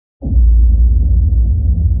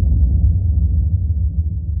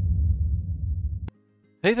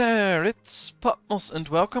Hey there, it's Patmos and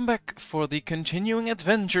welcome back for the continuing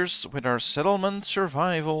adventures with our settlement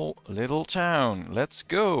survival little town. Let's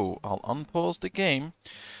go! I'll unpause the game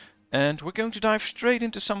and we're going to dive straight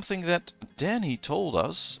into something that Danny told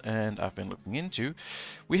us and I've been looking into.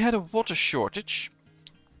 We had a water shortage,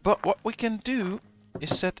 but what we can do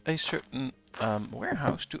is set a certain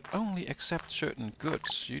warehouse to only accept certain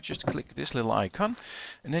goods. You just click this little icon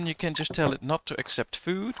and then you can just tell it not to accept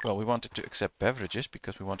food. Well, we want it to accept beverages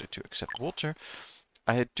because we want it to accept water.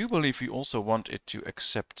 I do believe we also want it to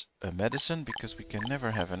accept medicine because we can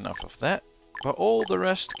never have enough of that. But all the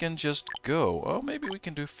rest can just go. Oh, maybe we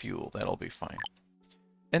can do fuel. That'll be fine.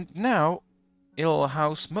 And now it'll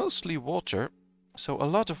house mostly water. So a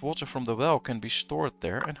lot of water from the well can be stored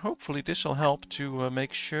there, and hopefully this will help to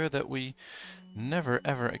make sure that we never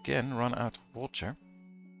ever again run out of water.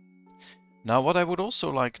 Now what I would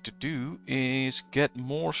also like to do is get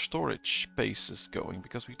more storage spaces going,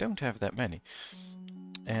 because we don't have that many.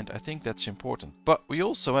 And I think that's important. But we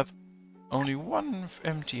also have only one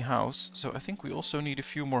empty house, so I think we also need a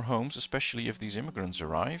few more homes, especially if these immigrants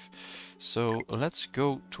arrive. So let's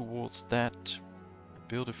go towards that.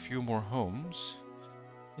 Build a few more homes.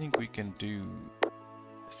 I think we can do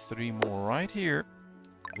 3 more right here.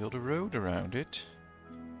 Build a road around it.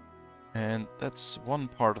 And that's one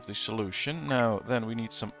part of the solution. Now, then we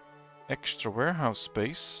need some extra warehouse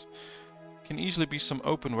space. Can easily be some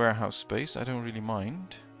open warehouse space. I don't really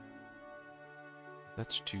mind.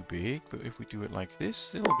 That's too big, but if we do it like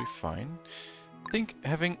this, it'll be fine. I think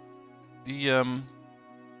having the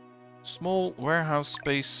small warehouse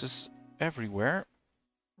spaces everywhere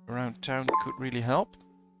around town could really help.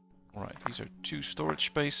 Alright, these are 2 storage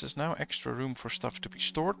spaces now. Extra room for stuff to be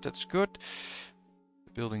stored. That's good.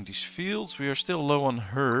 Building these fields. We are still low on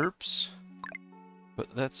herbs.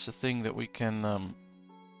 But that's the thing that we can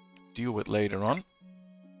deal with later on.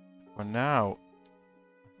 For now,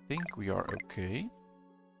 I think we are okay.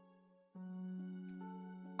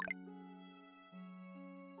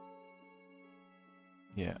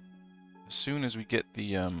 Yeah. As soon as we get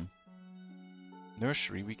the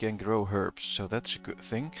nursery, we can grow herbs, so that's a good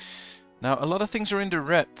thing. Now, a lot of things are in the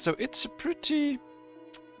red, so it's a pretty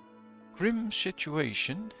grim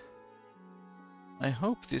situation. I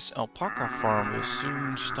hope this alpaca farm will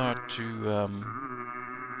soon start to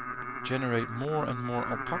generate more and more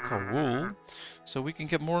alpaca wool, so we can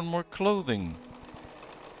get more and more clothing.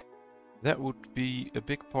 That would be a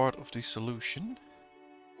big part of the solution.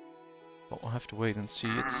 But we'll have to wait and see.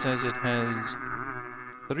 It says it has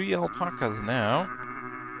 3 alpacas now.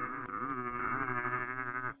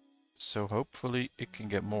 So hopefully it can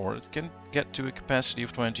get more. It can get to a capacity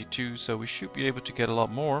of 22, so we should be able to get a lot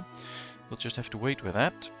more. We'll just have to wait with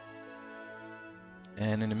that.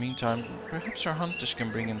 And in the meantime, perhaps our hunters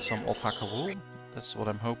can bring in some alpaca wool. That's what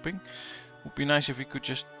I'm hoping. Would be nice if we could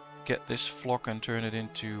just get this flock and turn it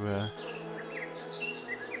into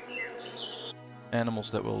animals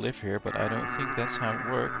that will live here, but I don't think that's how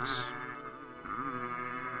it works.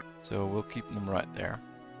 So we'll keep them right there.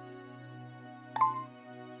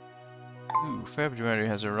 Ooh, February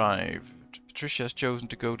has arrived. Patricia has chosen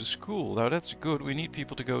to go to school. Now that's good. We need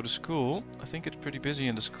people to go to school. I think it's pretty busy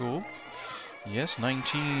in the school. Yes,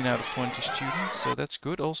 19 out of 20 students, so that's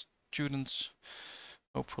good. All students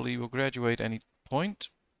hopefully will graduate any point.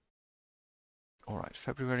 Alright,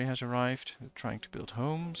 February has arrived. We're trying to build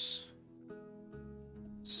homes.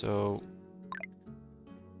 So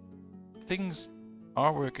things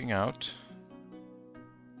are working out,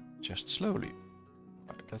 just slowly.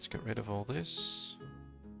 Right, let's get rid of all this,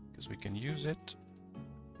 because we can use it.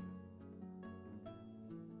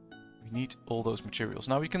 We need all those materials.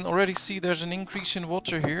 Now we can already see there's an increase in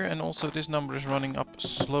water here, and also this number is running up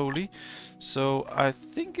slowly. So I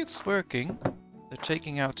think it's working. They're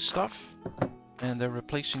taking out stuff, and they're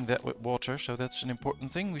replacing that with water, so that's an important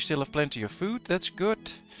thing. We still have plenty of food, that's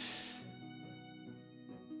good.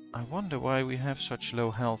 I wonder why we have such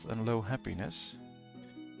low health and low happiness.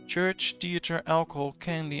 Church, theater, alcohol,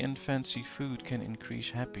 candy and fancy food can increase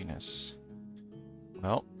happiness.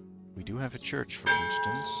 Well, we do have a church, for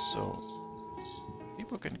instance, so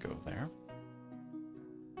people can go there.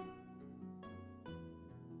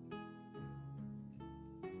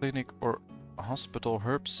 Clinic or hospital,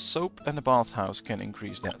 herbs, soap and a bathhouse can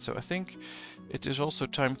increase that. So I think it is also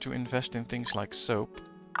time to invest in things like soap.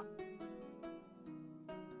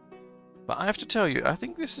 But I have to tell you, I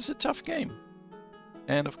think this is a tough game.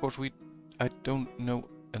 And of course I don't know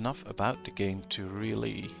enough about the game to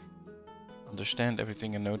really understand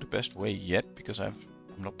everything and know the best way yet, because I'm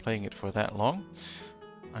not playing it for that long.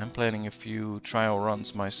 I'm planning a few trial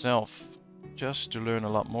runs myself just to learn a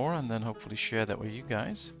lot more and then hopefully share that with you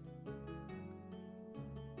guys.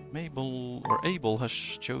 Mabel, or Abel, has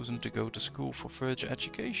chosen to go to school for further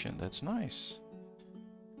education. That's nice.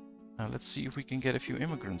 Now let's see if we can get a few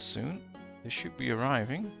immigrants soon. They should be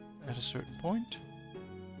arriving at a certain point.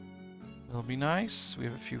 That'll be nice. We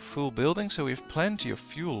have a few full buildings, so we have plenty of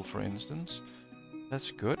fuel, for instance.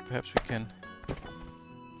 That's good. Perhaps we can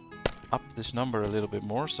up this number a little bit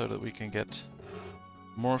more so that we can get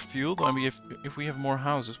more fuel. I mean, if we have more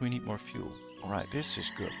houses, we need more fuel. Alright, this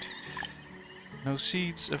is good. No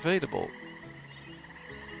seeds available.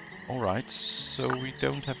 Alright, so we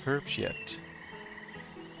don't have herbs yet.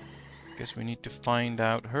 Guess we need to find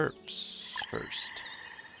out herbs first.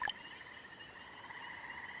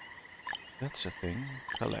 That's a thing.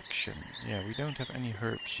 Collection. Yeah, we don't have any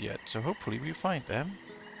herbs yet, so hopefully we find them.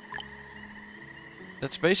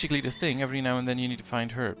 That's basically the thing. Every now and then you need to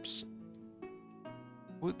find herbs.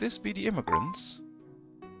 Would this be the immigrants?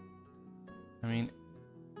 I mean,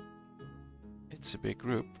 it's a big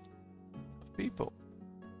group of people.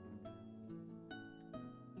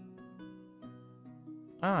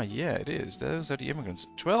 Ah, yeah, it is. Those are the immigrants.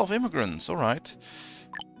 12 immigrants, alright.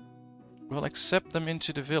 We'll accept them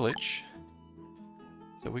into the village.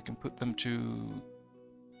 So we can put them to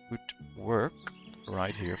good work.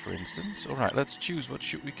 Right here, for instance. Alright, let's choose. What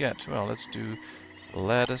should we get? Well, let's do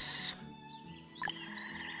lettuce,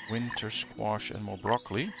 winter squash, and more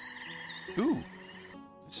broccoli. Ooh!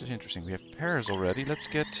 This is interesting. We have pears already. Let's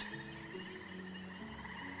get,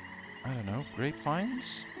 I don't know,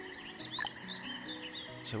 grapevines?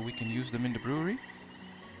 So we can use them in the brewery.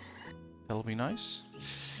 That'll be nice.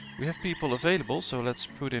 We have people available, so let's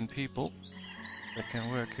put in people that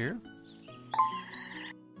can work here.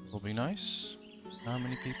 Will be nice. How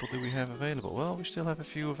many people do we have available? Well, we still have a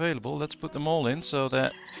few available. Let's put them all in so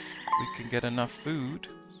that we can get enough food.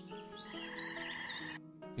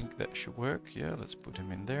 I think that should work. Yeah, let's put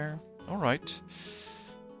him in there. Alright.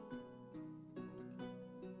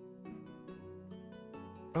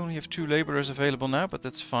 Only have 2 laborers available now, but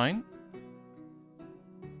that's fine.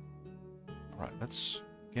 Alright, let's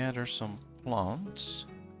gather some plants.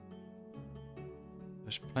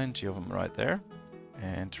 There's plenty of them right there.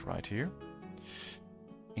 And right here.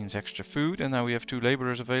 Means extra food, and now we have 2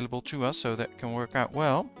 laborers available to us, so that can work out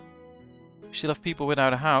well. We still have people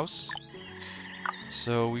without a house,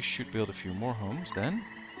 so we should build a few more homes then.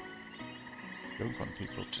 Don't want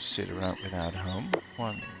people to sit around without a home.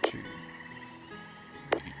 1, 2,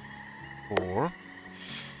 3, 4.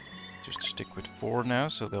 Just stick with 4 now,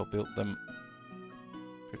 so they'll build them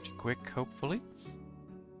pretty quick, hopefully.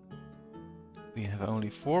 We have only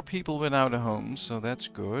 4 people without a home, so that's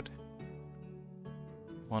good.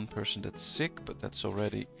 1 person that's sick, but that's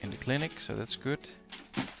already in the clinic, so that's good.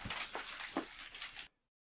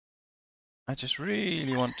 I just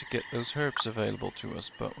really want to get those herbs available to us,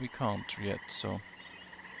 but we can't yet, so...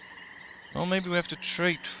 Well, maybe we have to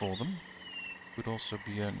trade for them. Could also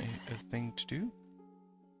be a thing to do.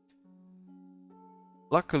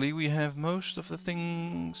 Luckily, we have most of the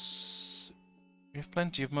things... We have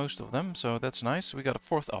plenty of most of them, so that's nice. We got a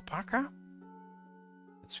 4th alpaca.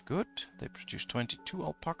 That's good. They produced 22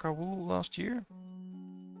 alpaca wool last year.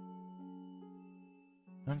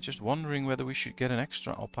 I'm just wondering whether we should get an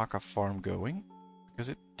extra alpaca farm going, because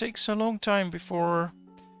it takes a long time before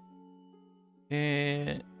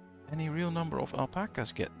any real number of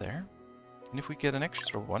alpacas get there. And if we get an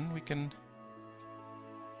extra one, we can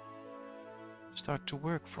start to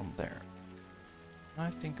work from there. I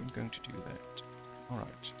think I'm going to do that.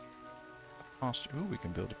 Alright. Pasture. Ooh, we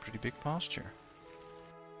can build a pretty big pasture.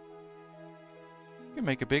 We can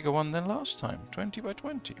make a bigger one than last time. 20 by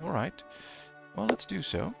 20. Alright. Well, let's do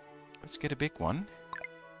so. Let's get a big one.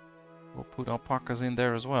 We'll put alpacas in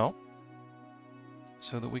there as well.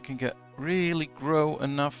 So that we can really grow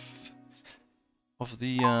enough of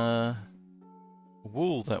the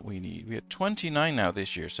wool that we need. We had 29 now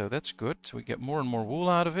this year, so that's good. So we get more and more wool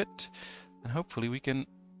out of it. And hopefully we can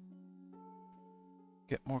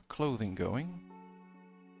get more clothing going.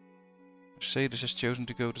 Mercedes has chosen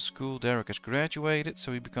to go to school. Derek has graduated,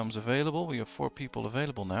 so he becomes available. We have 4 people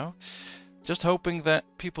available now. Just hoping that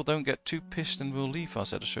people don't get too pissed and will leave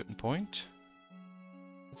us at a certain point.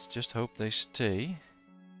 Let's just hope they stay.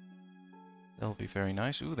 That'll be very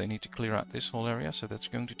nice. Ooh, they need to clear out this whole area, so that's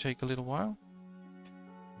going to take a little while.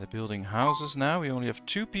 They're building houses now. We only have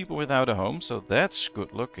 2 people without a home, so that's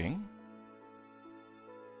good looking.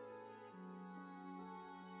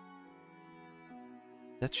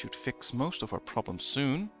 That should fix most of our problems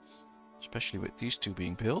soon, especially with these 2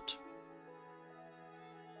 being built.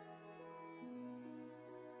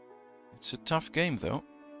 It's a tough game though.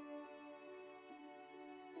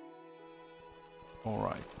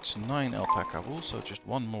 Alright, 9 alpaca wool, so just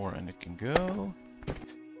one more and it can go.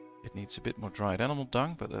 It needs a bit more dried animal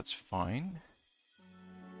dung, but that's fine.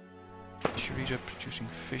 Fisheries are producing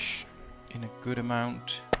fish in a good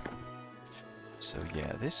amount. So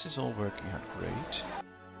yeah, this is all working out great.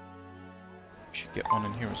 We should get one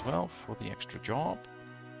in here as well for the extra job.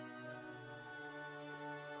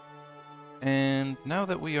 And now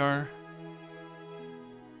that we are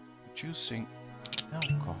producing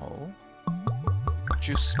alcohol,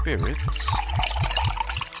 produce spirits,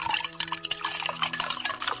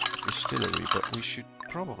 distillery, but we should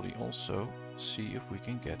probably also see if we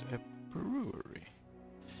can get a brewery.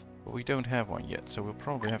 But we don't have one yet, so we'll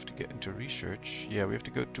probably have to get into research. Yeah, we have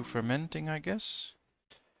to go to fermenting, I guess.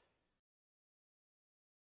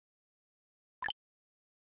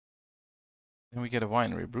 Then we get a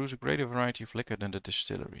winery. Brews a greater variety of liquor than the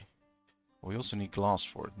distillery. We also need glass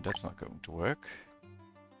for it, and that's not going to work.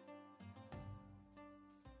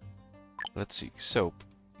 Let's see. Soap.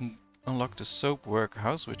 Unlock the soap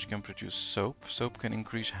workhouse, which can produce soap. Soap can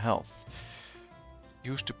increase health.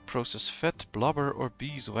 Used to process fat, blubber, or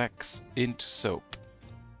beeswax into soap.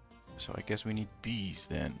 So I guess we need bees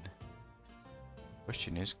then.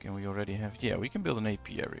 Question is, can we already have... Yeah, we can build an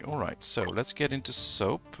apiary. Alright, so let's get into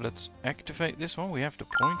soap. Let's activate this one. We have the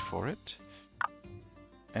point for it.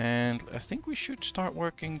 And I think we should start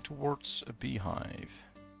working towards a beehive.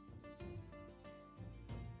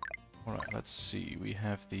 Alright, let's see. We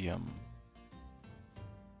have the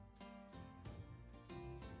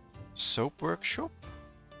soap workshop.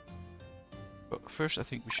 But first I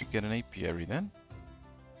think we should get an apiary then.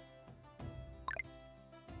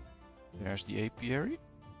 There's the apiary.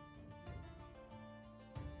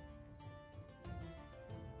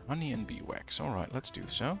 Honey and bee wax. Alright, let's do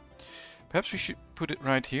so. Perhaps we should put it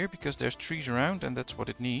right here because there's trees around and that's what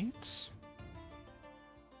it needs.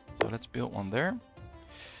 So let's build one there.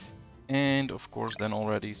 And of course then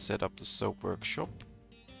already set up the soap workshop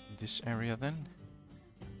in this area then.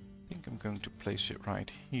 I think I'm going to place it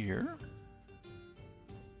right here.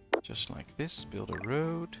 Just like this, build a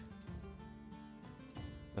road.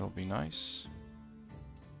 That'll be nice.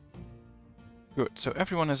 Good, so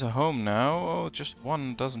everyone has a home now. Oh, just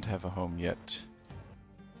one doesn't have a home yet.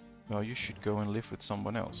 Well, you should go and live with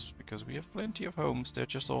someone else, because we have plenty of homes, they're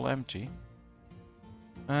just all empty.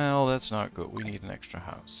 Well, that's not good, we need an extra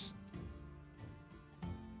house.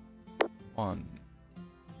 1,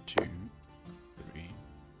 2, 3.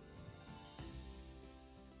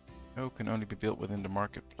 Oh, can only be built within the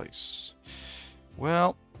marketplace.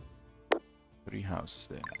 Well, 3 houses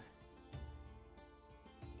then.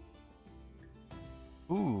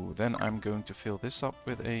 Ooh, then I'm going to fill this up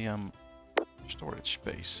with a storage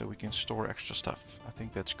space so we can store extra stuff. I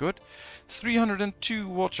think that's good. 302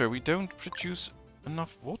 water. We don't produce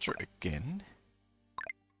enough water again.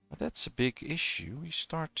 But that's a big issue. We just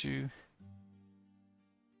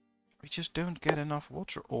don't get enough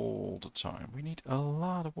water all the time. We need a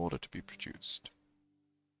lot of water to be produced.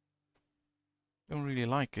 Don't really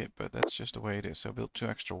like it, but that's just the way it is. So I built 2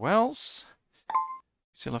 extra wells.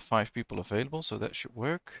 Still have 5 people available, so that should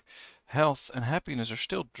work. Health and happiness are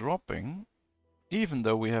still dropping, even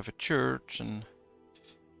though we have a church and...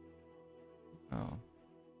 Oh.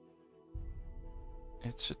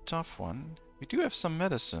 It's a tough one. We do have some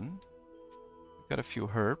medicine. We've got a few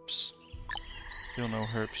herbs. Still no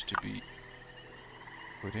herbs to be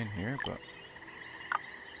put in here, but...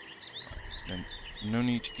 Then no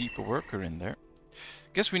need to keep a worker in there.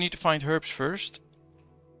 Guess we need to find herbs first.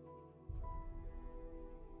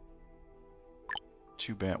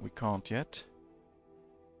 Too bad we can't yet.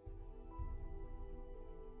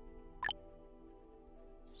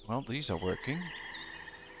 Well, these are working.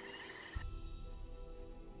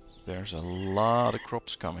 There's a lot of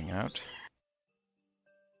crops coming out.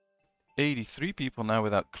 83 people now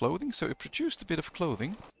without clothing, so it produced a bit of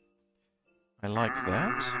clothing. I like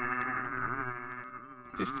that.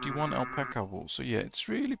 51 alpaca wool, so yeah, it's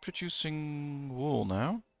really producing wool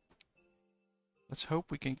now. Let's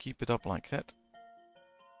hope we can keep it up like that.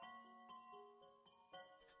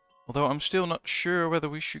 Although I'm still not sure whether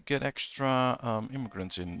we should get extra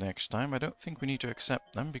immigrants in next time. I don't think we need to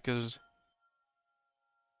accept them because,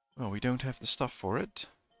 well, we don't have the stuff for it.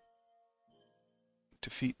 To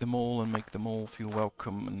feed them all and make them all feel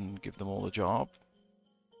welcome and give them all a job.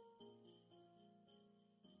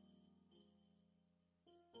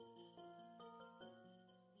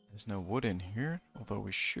 There's no wood in here, although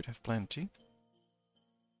we should have plenty.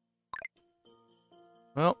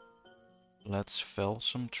 Well, let's fell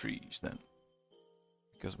some trees then,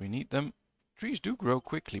 because we need them. Trees do grow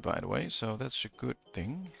quickly, by the way, so that's a good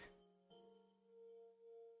thing.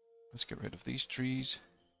 Let's get rid of these trees.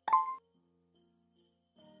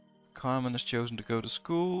 Carmen has chosen to go to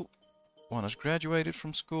school. One has graduated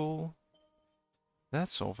from school.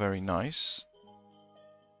 That's all very nice.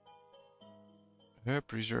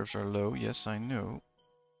 Herb reserves are low, yes I know.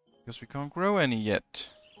 Because we can't grow any yet.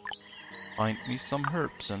 Find me some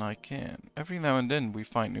herbs and I can. Every now and then we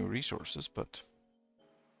find new resources, but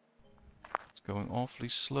it's going awfully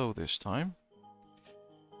slow this time.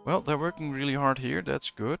 Well, they're working really hard here, that's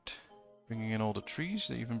good. Bringing in all the trees,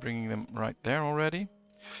 they're even bringing them right there already.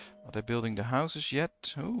 Are they building the houses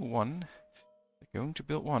yet? Oh, one. They're going to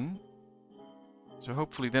build one. So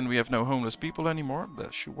hopefully then we have no homeless people anymore.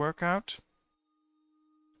 That should work out.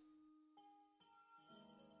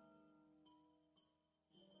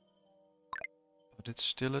 But it's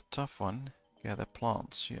still a tough one. Gather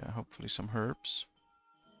plants, yeah, hopefully some herbs.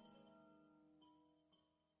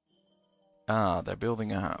 Ah, they're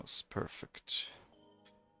building a house. Perfect.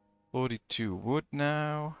 42 wood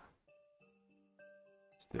now.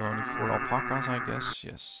 Still only 4 alpacas, I guess.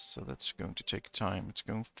 Yes, so that's going to take time. It's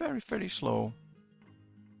going very, very slow.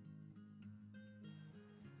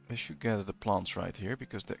 They should gather the plants right here,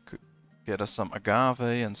 because that could get us some agave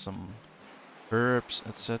and some herbs,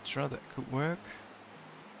 etc. That could work.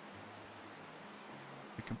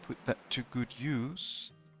 We can put that to good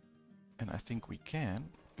use. And I think we can.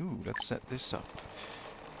 Ooh, let's set this up.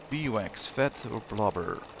 Beeswax, fat or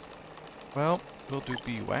blubber? Well, we'll do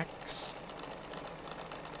beeswax.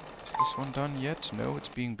 Is this one done yet? No, it's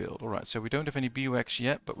being built. Alright, so we don't have any beeswax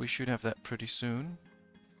yet, but we should have that pretty soon.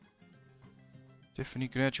 Tiffany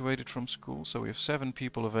graduated from school, so we have 7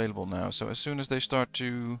 people available now. So as soon as they start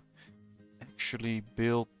to actually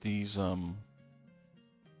build these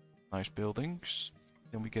nice buildings,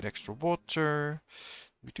 then we get extra water.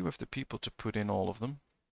 We do have the people to put in all of them.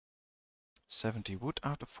 70 wood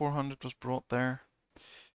out of 400 was brought there.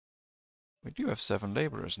 We do have 7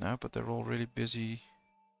 laborers now, but they're all really busy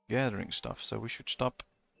gathering stuff, so we should stop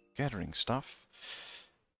gathering stuff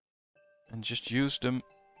and just use them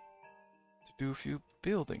to do a few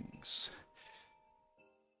buildings.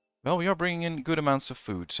 Well, we are bringing in good amounts of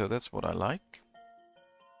food, so that's what I like.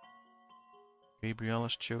 Gabrielle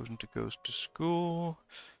has chosen to go to school.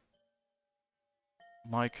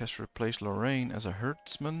 Mike has replaced Lorraine as a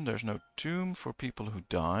herdsman. There's no tomb for people who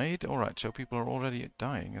died. Alright, so people are already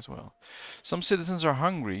dying as well. Some citizens are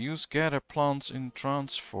hungry. Use gather plants in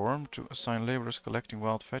transform to assign laborers collecting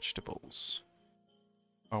wild vegetables.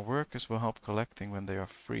 Our workers will help collecting when they are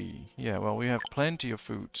free. Yeah, well, we have plenty of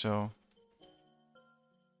food, so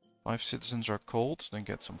 5 citizens are cold, then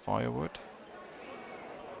get some firewood.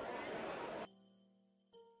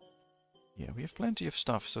 Yeah, we have plenty of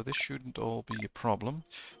stuff, so this shouldn't all be a problem.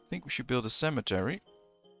 I think we should build a cemetery.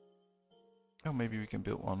 Oh, maybe we can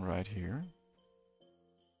build one right here.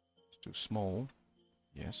 It's too small.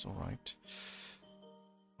 Yes, alright.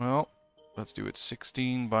 Well, let's do it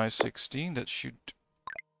 16 by 16. That should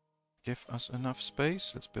give us enough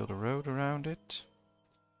space. Let's build a road around it.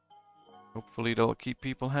 Hopefully that'll keep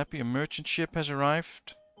people happy. A merchant ship has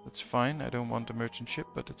arrived. That's fine. I don't want a merchant ship,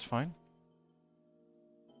 but it's fine.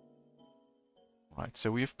 Right,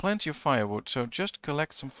 so we have plenty of firewood, so just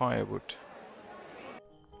collect some firewood.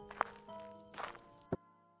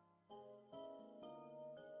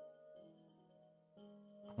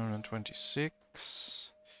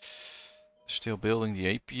 $126. Still building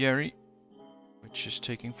the apiary, which is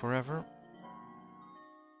taking forever.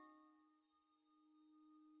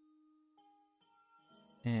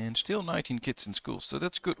 And still 19 kids in school, so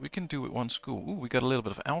that's good. We can do it one school. Ooh, we got a little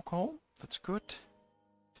bit of alcohol. That's good.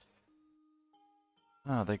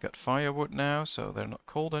 Ah, they got firewood now, so they're not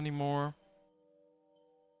cold anymore.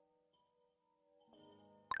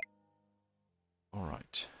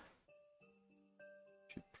 Alright.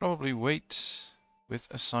 Should probably wait with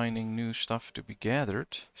assigning new stuff to be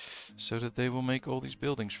gathered, so that they will make all these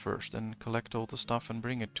buildings first and collect all the stuff and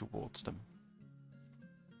bring it towards them.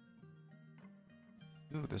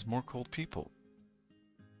 Ooh, there's more cold people.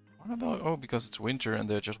 Why are they? Oh, because it's winter and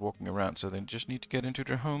they're just walking around, so they just need to get into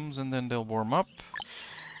their homes and then they'll warm up.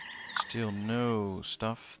 Still no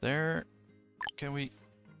stuff there. Can we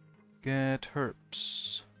get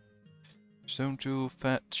herbs? Stone tool,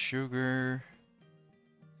 fat, sugar.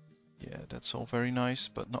 Yeah, that's all very nice,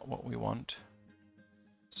 but not what we want.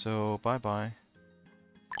 So, bye-bye.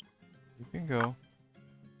 You can go.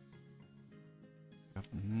 We have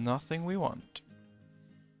nothing we want.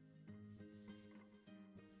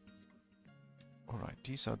 Alright,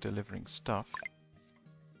 these are delivering stuff.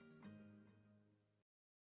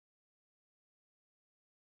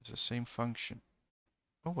 It's the same function.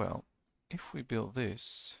 Oh well, if we build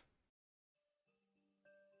this...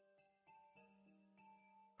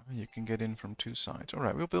 You can get in from two sides.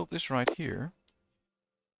 Alright, we'll build this right here.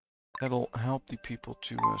 That'll help the people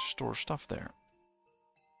to store stuff there.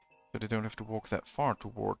 So they don't have to walk that far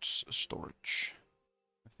towards storage.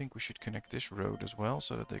 I think we should connect this road as well,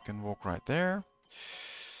 so that they can walk right there.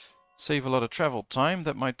 Save a lot of travel time,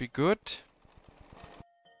 that might be good.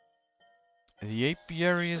 The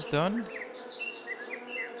apiary is done.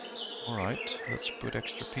 Alright, let's put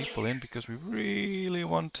extra people in, because we really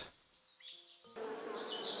want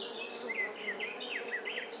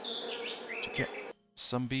to get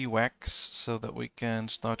some bee wax, so that we can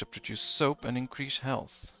start to produce soap and increase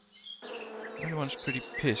health. Everyone's pretty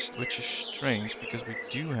pissed, which is strange, because we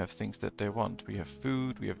do have things that they want. We have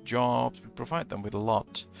food, we have jobs, we provide them with a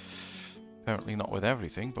lot. Apparently not with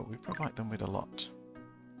everything, but we provide them with a lot.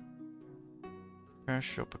 Repair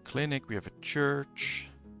shop, a clinic, we have a church.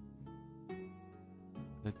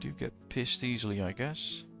 They do get pissed easily, I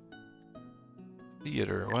guess.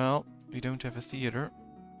 Theater, well, we don't have a theater.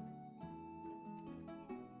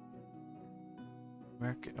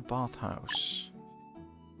 A bathhouse.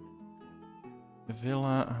 A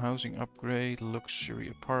villa, a housing upgrade, luxury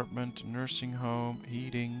apartment, nursing home,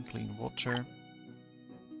 heating, clean water.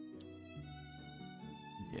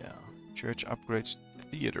 Yeah, church upgrades,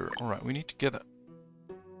 theater. Alright, we need to get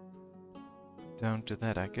down to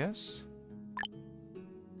that, I guess.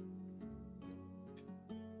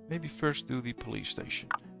 Maybe first do the police station.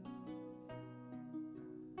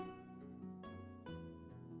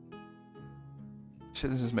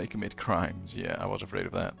 Citizens may commit crimes. Yeah, I was afraid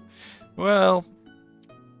of that. Well,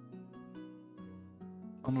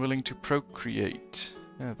 unwilling to procreate.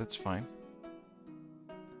 Yeah, that's fine.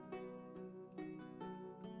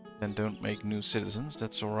 Then don't make new citizens,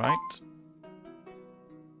 that's alright.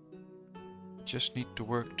 Just need to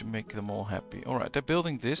work to make them all happy. Alright, they're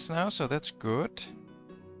building this now, so that's good.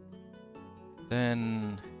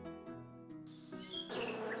 Then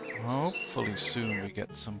hopefully soon we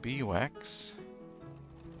get some bee wax.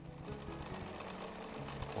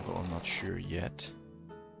 Although I'm not sure yet.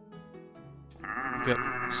 We've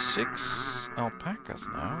got 6 alpacas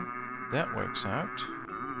now. That works out.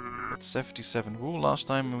 That's 77 wool. Last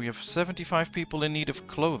time we have 75 people in need of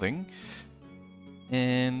clothing.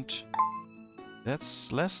 And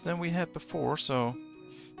that's less than we had before, so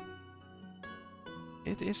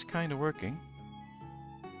it is kind of working.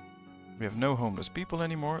 We have no homeless people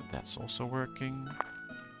anymore. That's also working.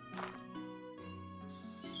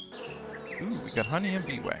 Ooh, we got honey and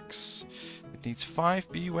bee wax. It needs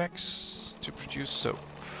 5 bee wax to produce soap.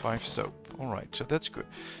 5 soap. Alright, so that's good.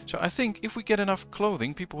 So I think if we get enough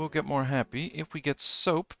clothing, people will get more happy. If we get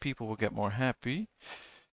soap, people will get more happy.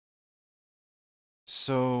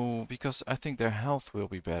 So, because I think their health will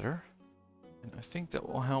be better. And I think that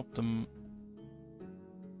will help them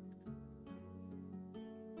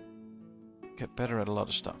get better at a lot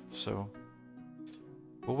of stuff. So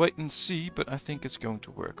we'll wait and see, but I think it's going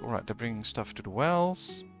to work. Alright, they're bringing stuff to the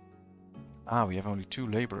wells. Ah, we have only 2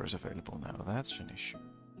 laborers available now. That's an issue.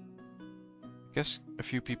 I guess a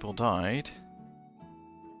few people died.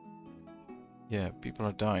 Yeah, people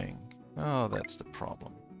are dying. Oh, that's the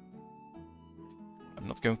problem. I'm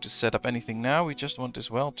not going to set up anything now. We just want this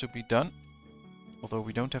well to be done. Although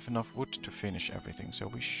we don't have enough wood to finish everything, so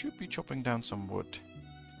we should be chopping down some wood.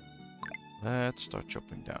 Let's start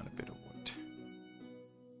chopping down a bit of wood.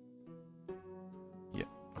 Yeah,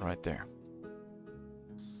 right there.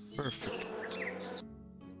 Perfect.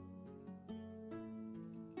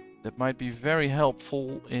 That might be very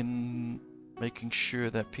helpful in making sure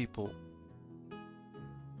that people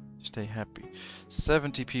stay happy.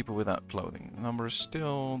 70 people without clothing. The number is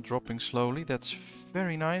still dropping slowly. That's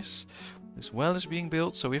very nice. This well is being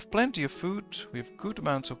built, so we have plenty of food. We have good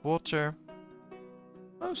amounts of water.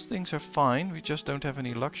 Most things are fine. We just don't have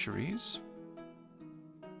any luxuries.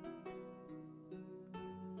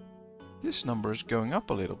 This number is going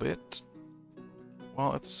up a little bit,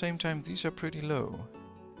 while at the same time these are pretty low.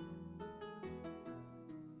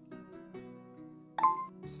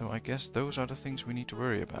 So I guess those are the things we need to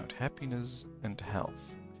worry about. Happiness and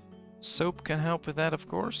health. Soap can help with that, of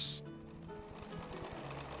course.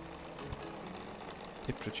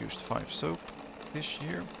 It produced 5 soap this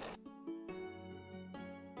year.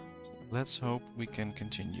 So let's hope we can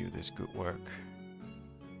continue this good work.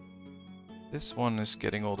 This one is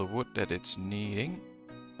getting all the wood that it's needing,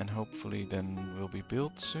 and hopefully then will be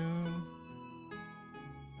built soon.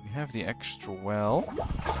 We have the extra well,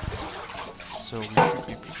 so we should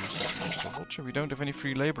be producing extra water. We don't have any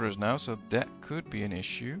free laborers now, so that could be an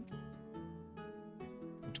issue.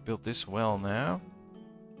 I'm going to build this well now.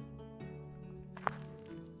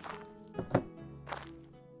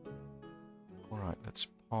 Alright, let's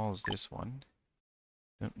pause this one.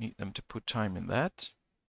 Don't need them to put time in that.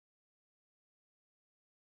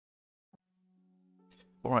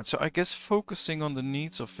 Alright, so I guess focusing on the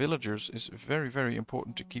needs of villagers is very, very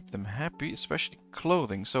important to keep them happy, especially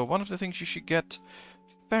clothing. So one of the things you should get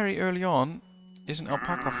very early on is an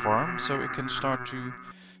alpaca farm, so it can start to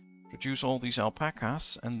produce all these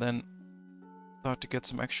alpacas and then start to get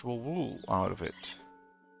some actual wool out of it.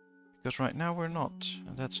 Because right now we're not,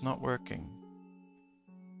 and that's not working.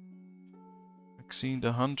 Maxine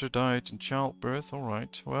the Hunter died in childbirth.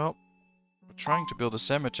 Alright, well, we're trying to build a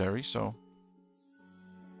cemetery, so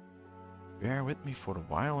bear with me for a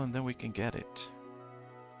while and then we can get it.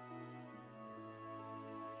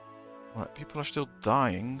 Alright, people are still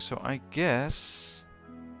dying, so I guess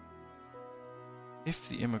if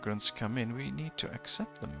the immigrants come in, we need to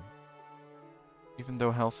accept them. Even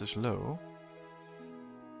though health is low.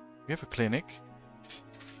 We have a clinic.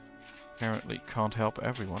 Apparently can't help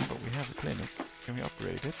everyone, but we have a clinic. Can we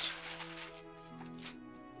upgrade it?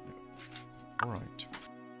 Alright.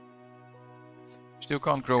 Still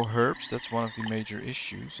can't grow herbs, that's one of the major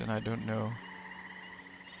issues, and I don't know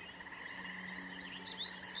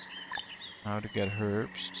how to get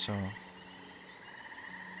herbs, so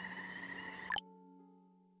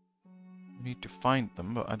we need to find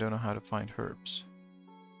them, but I don't know how to find herbs.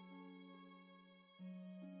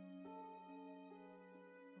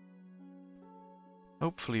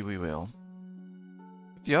 Hopefully we will.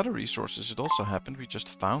 With the other resources it also happened, we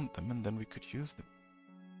just found them and then we could use them.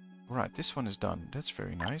 Right, this one is done. That's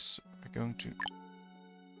very nice. We're going to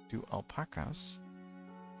do alpacas.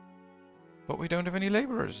 But we don't have any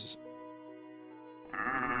laborers.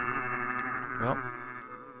 Well,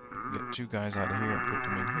 get 2 guys out of here and put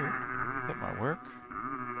them in here. That might work.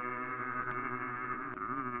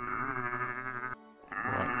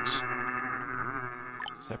 Right.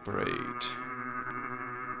 Separate.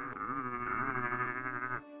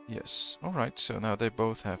 Yes. Alright, so now they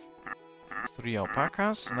both have 3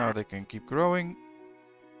 alpacas. Now they can keep growing.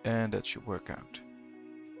 And that should work out.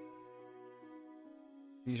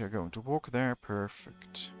 These are going to walk there.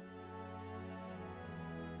 Perfect.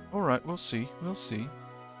 Alright, we'll see. We'll see.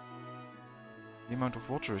 The amount of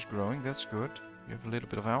water is growing. That's good. We have a little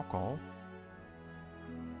bit of alcohol.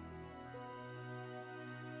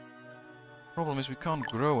 Problem is we can't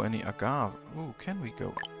grow any agave. Ooh, can we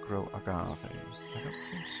go grow agave? I don't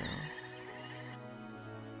think so.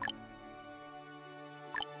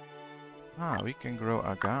 Ah, we can grow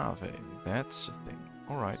agave. That's the thing.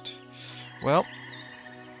 Alright. Well,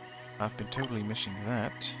 I've been totally missing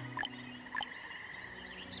that.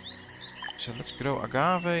 So let's grow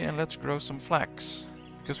agave and let's grow some flax.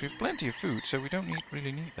 Because we have plenty of food, so we don't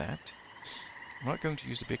really need that. I'm not going to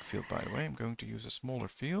use the big field, by the way. I'm going to use a smaller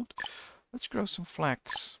field. Let's grow some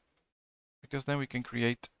flax. Because then we can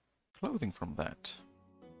create clothing from that,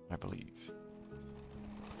 I believe.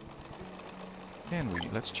 Can we?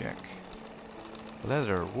 Let's check.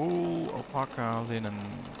 Leather, wool, alpaca, linen.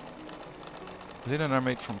 Linen are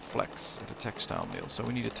made from flax at a textile mill. So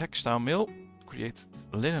we need a textile mill, create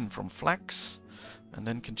linen from flax, and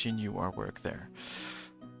then continue our work there.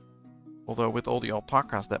 Although with all the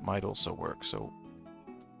alpacas that might also work, so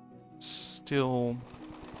still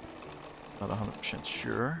not 100%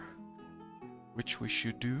 sure which we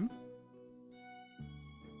should do.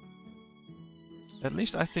 At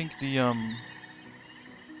least I think the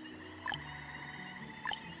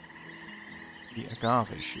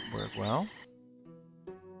agave should work well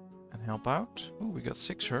and help out. Oh, we got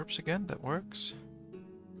 6 herbs again, that works.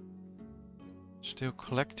 Still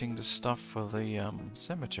collecting the stuff for the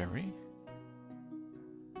cemetery.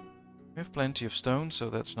 We have plenty of stone, so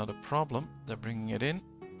that's not a problem. They're bringing it in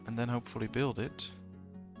and then hopefully build it.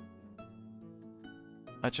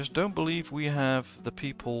 I just don't believe we have the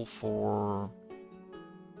people for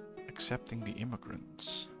accepting the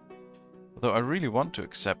immigrants. Although I really want to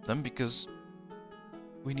accept them because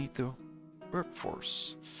we need the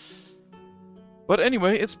workforce. But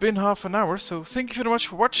anyway, it's been half an hour, so thank you very much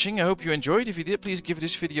for watching. I hope you enjoyed. If you did, please give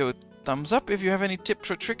this video a thumbs up. If you have any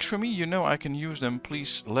tips or tricks for me, you know I can use them.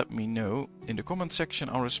 Please let me know in the comment section.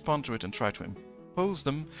 I'll respond to it and try to impose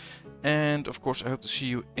them. And of course, I hope to see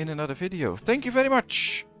you in another video. Thank you very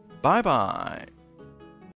much. Bye bye.